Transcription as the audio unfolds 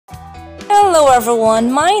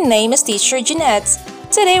everyone, my name is Teacher Jeanette.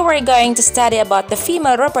 Today we're going to study about the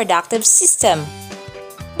female reproductive system.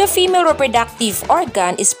 The female reproductive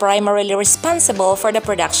organ is primarily responsible for the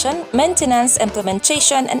production, maintenance,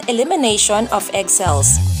 implementation, and elimination of egg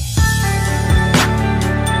cells.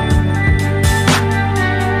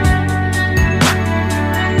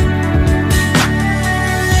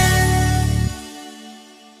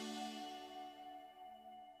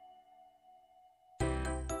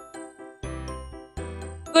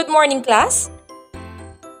 Good morning, class.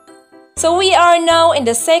 So we are now in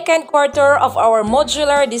the second quarter of our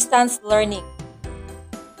modular distance learning.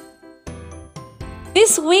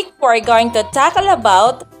 This week, we're going to tackle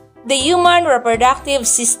about the human reproductive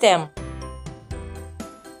system.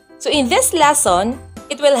 So in this lesson,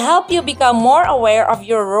 it will help you become more aware of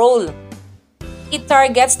your role. It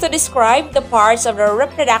targets to describe the parts of the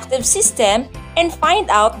reproductive system and find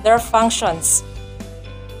out their functions.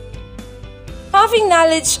 Having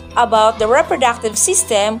knowledge about the reproductive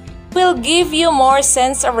system will give you more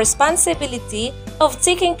sense of responsibility of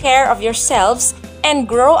taking care of yourselves and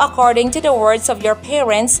grow according to the words of your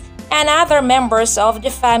parents and other members of the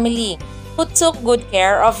family who took good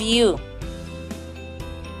care of you.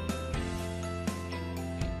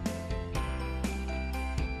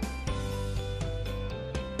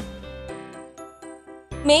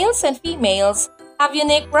 Males and females have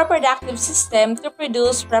unique reproductive system to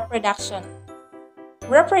produce reproduction.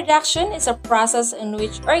 Reproduction is a process in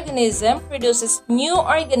which organism produces new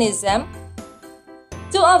organism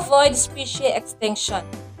to avoid species extinction.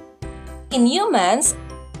 In humans,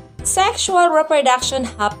 sexual reproduction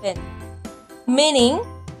happens, meaning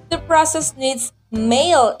the process needs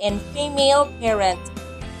male and female parent.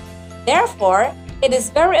 Therefore, it is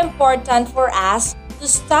very important for us to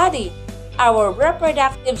study our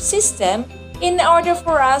reproductive system in order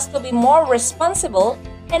for us to be more responsible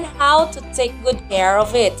and how to take good care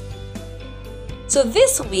of it. So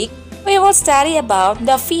this week, we will study about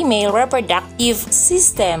the female reproductive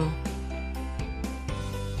system.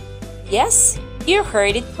 Yes, you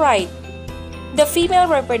heard it right. The female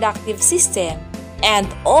reproductive system, and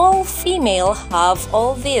all female have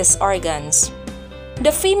all these organs.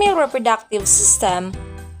 The female reproductive system,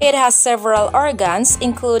 it has several organs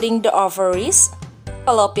including the ovaries,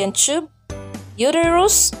 fallopian tube,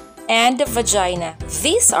 uterus, and the vagina.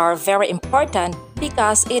 These are very important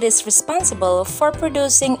because it is responsible for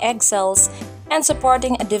producing egg cells and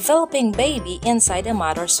supporting a developing baby inside the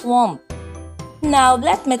mother's womb. Now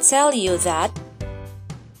let me tell you that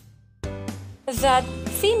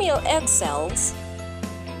female egg cells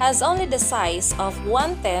has only the size of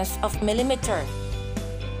 1/10 of millimeter.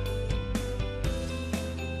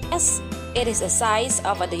 Yes, it is the size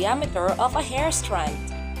of a diameter of a hair strand.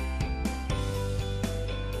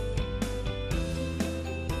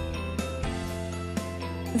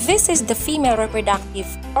 This is the female reproductive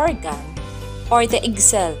organ, or the egg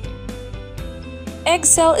cell. Egg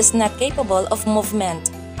cell is not capable of movement,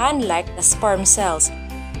 unlike the sperm cells.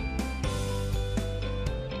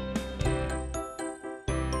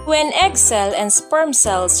 When egg cell and sperm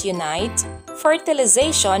cells unite,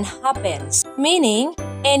 fertilization happens, meaning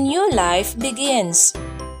a new life begins.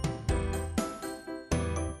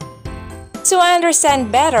 To understand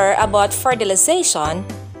better about fertilization,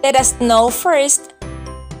 let us know first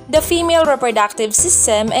the female reproductive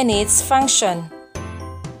system and its function.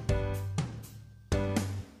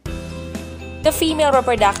 The female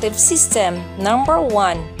reproductive system, number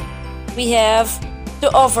 1, we have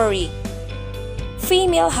the ovary.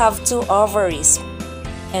 Female have 2 ovaries,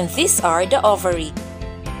 and these are the ovary.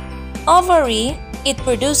 Ovary, it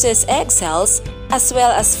produces egg cells as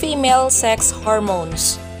well as female sex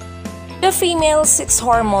hormones. The female sex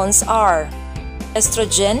hormones are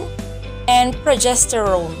estrogen and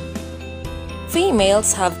progesterone.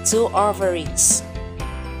 Females have 2 ovaries.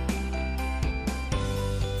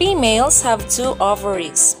 Females have 2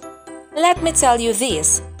 ovaries. Let me tell you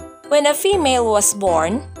this. When a female was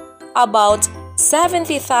born, about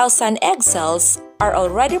 70,000 egg cells are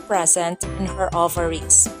already present in her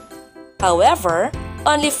ovaries. However,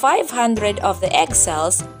 only 500 of the egg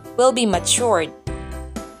cells will be matured.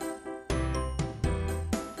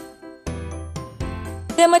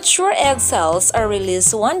 The mature egg cells are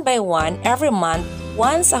released one by one every month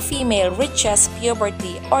once a female reaches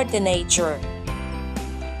puberty or teenager.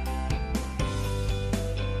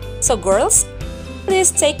 So girls,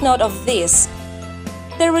 please take note of this.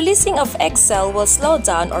 The releasing of egg cell will slow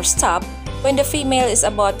down or stop when the female is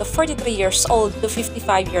about 43 years old to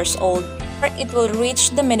 55 years old, or it will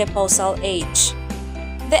reach the menopausal age.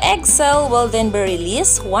 The egg cell will then be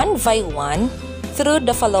released one by one through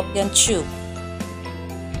the fallopian tube.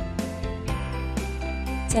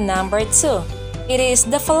 to number 2. It is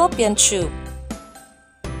the fallopian tube.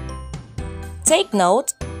 Take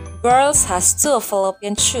note, girls has 2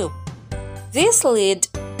 fallopian tubes. These lead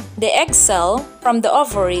the egg cell from the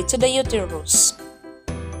ovary to the uterus.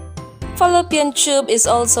 Fallopian tube is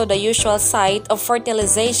also the usual site of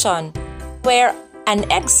fertilization, where an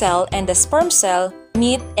egg cell and the sperm cell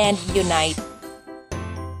meet and unite.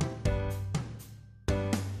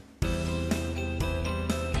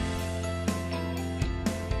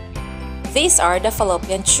 These are the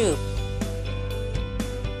fallopian tube.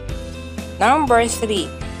 Number 3,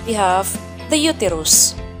 we have the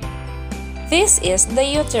uterus. This is the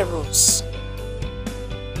uterus.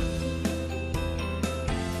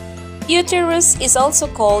 Uterus is also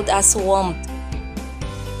called as womb.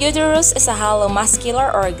 Uterus is a hollow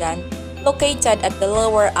muscular organ located at the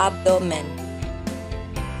lower abdomen.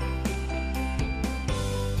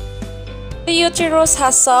 The uterus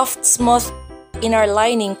has soft, smooth inner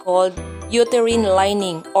lining called uterine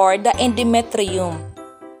lining or the endometrium.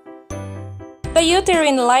 The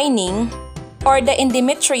uterine lining or the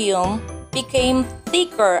endometrium became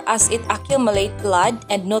thicker as it accumulates blood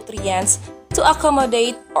and nutrients to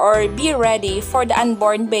accommodate or be ready for the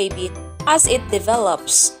unborn baby as it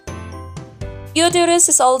develops. Uterus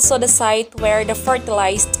is also the site where the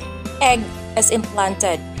fertilized egg is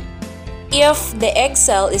implanted. If the egg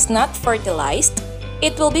cell is not fertilized,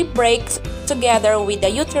 it will be break together with the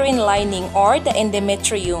uterine lining or the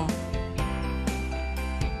endometrium.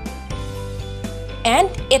 And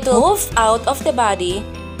it will move out of the body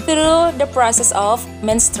through the process of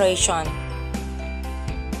menstruation.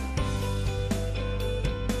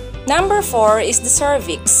 Number 4 is the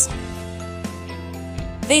cervix.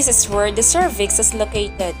 This is where the cervix is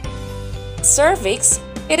located. Cervix,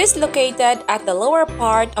 it is located at the lower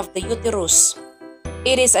part of the uterus.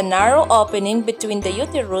 It is a narrow opening between the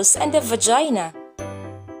uterus and the vagina.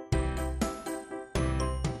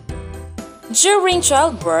 During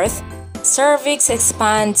childbirth, cervix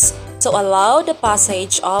expands to allow the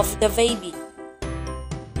passage of the baby.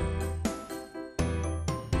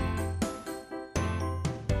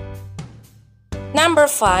 Number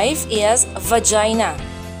 5 is vagina.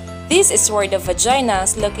 This is where the vagina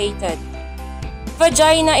is located.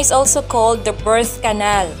 Vagina is also called the birth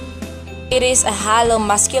canal. It is a hollow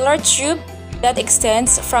muscular tube that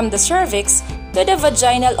extends from the cervix to the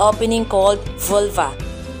vaginal opening called vulva.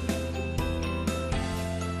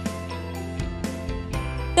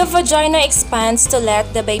 The vagina expands to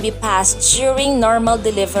let the baby pass during normal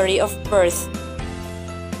delivery of birth.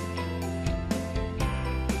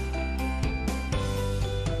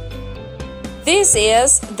 This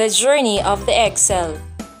is the journey of the egg cell.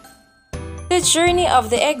 The journey of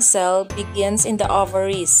the egg cell begins in the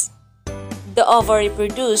ovaries. The ovary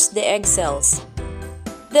produce the egg cells.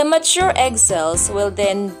 The mature egg cells will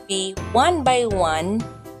then be one by one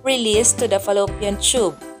released to the fallopian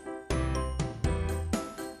tube.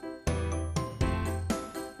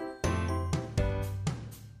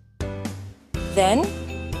 Then,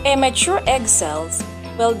 a mature egg cells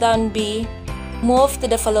will then be moved to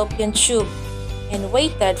the fallopian tube and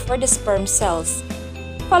waited for the sperm cells.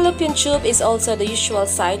 Fallopian tube is also the usual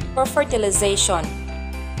site for fertilization.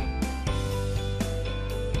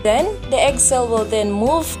 Then, the egg cell will then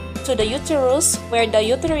move to the uterus where the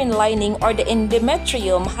uterine lining or the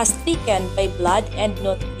endometrium has thickened by blood and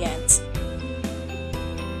nutrients.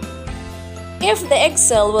 If the egg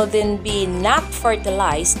cell will then be not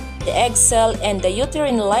fertilized, the egg cell and the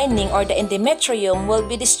uterine lining or the endometrium will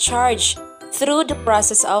be discharged through the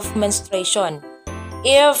process of menstruation.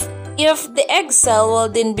 If the egg cell will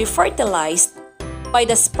then be fertilized by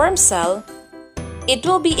the sperm cell, it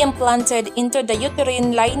will be implanted into the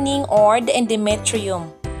uterine lining or the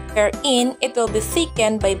endometrium, wherein it will be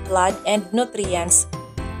thickened by blood and nutrients.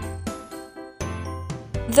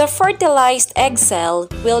 The fertilized egg cell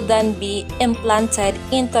will then be implanted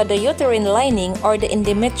into the uterine lining or the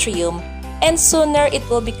endometrium, and sooner it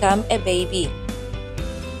will become a baby.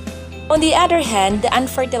 On the other hand, the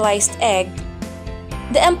unfertilized egg,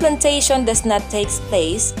 the implantation does not take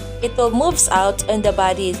place. It will move out in the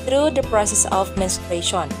body through the process of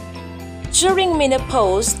menstruation. During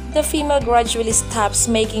menopause, the female gradually stops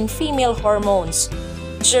making female hormones.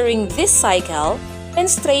 During this cycle,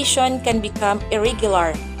 menstruation can become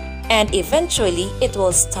irregular, and eventually it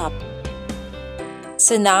will stop.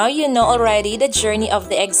 So now you know already the journey of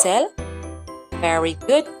the egg cell? Very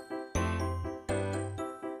good.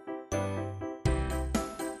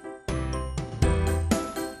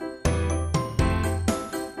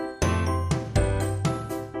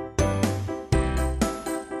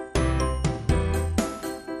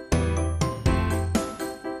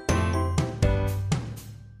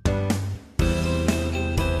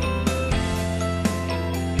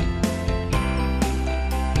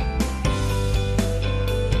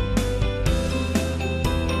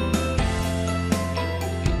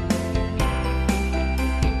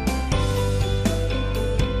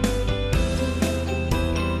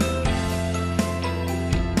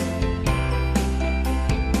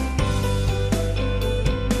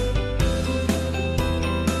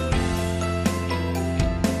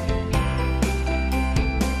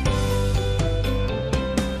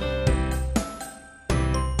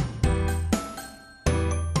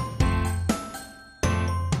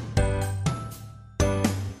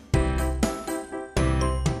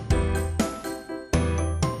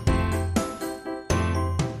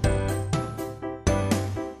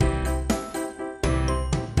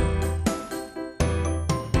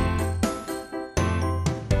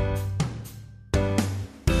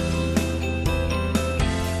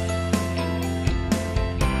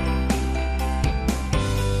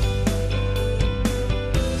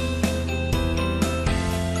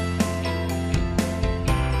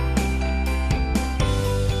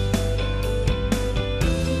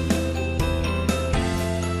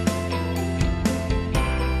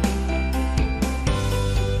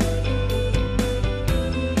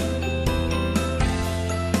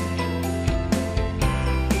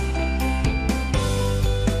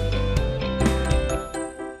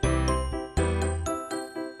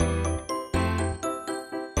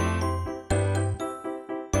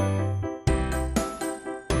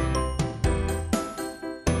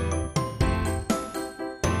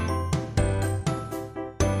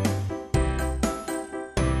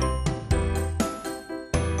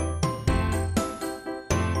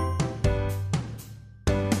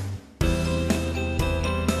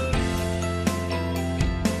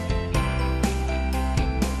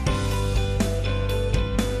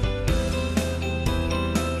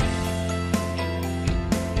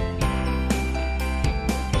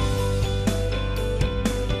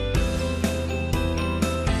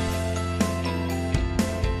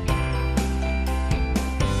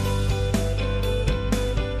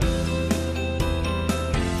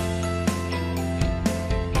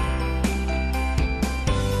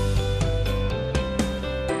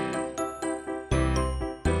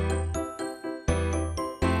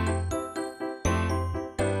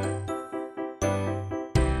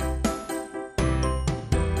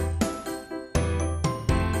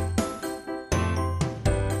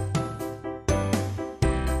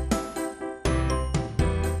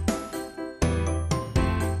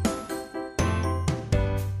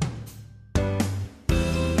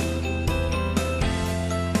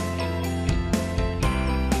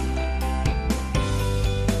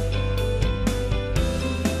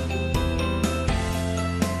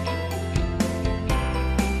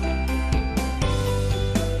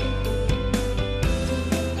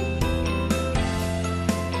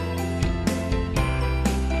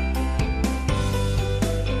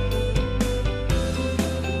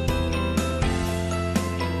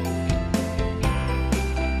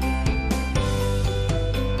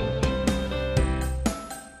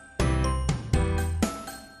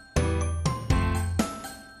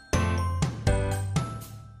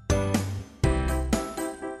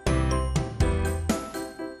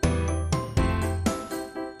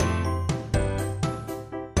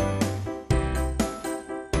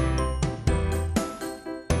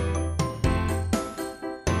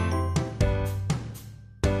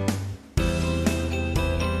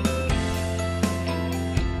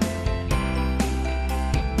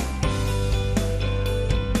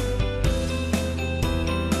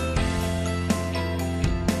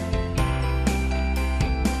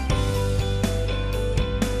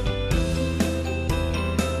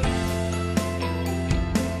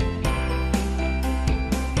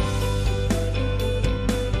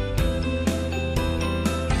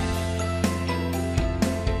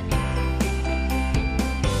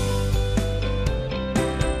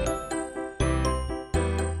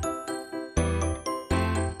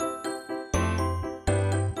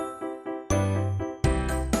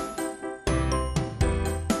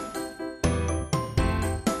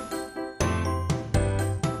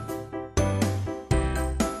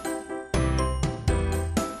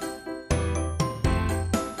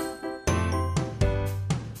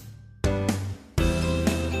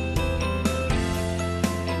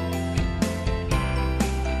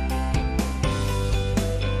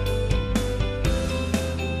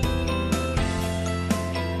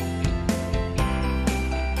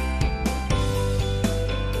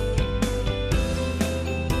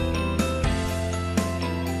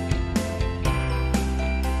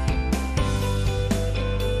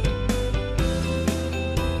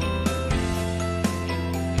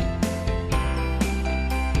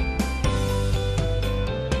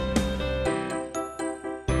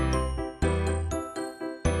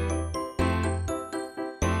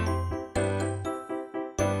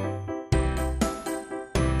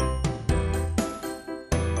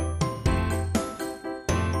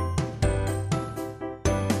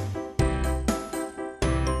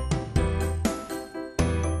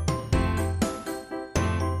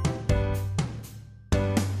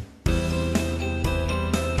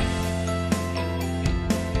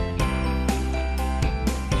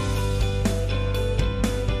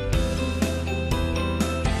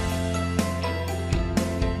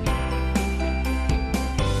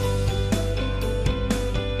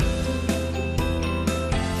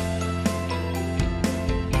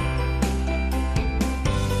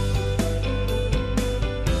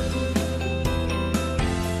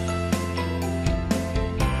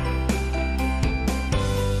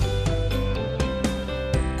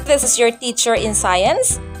 This is your teacher in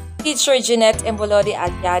science, Teacher Jeanette Embolodi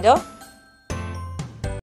Algado.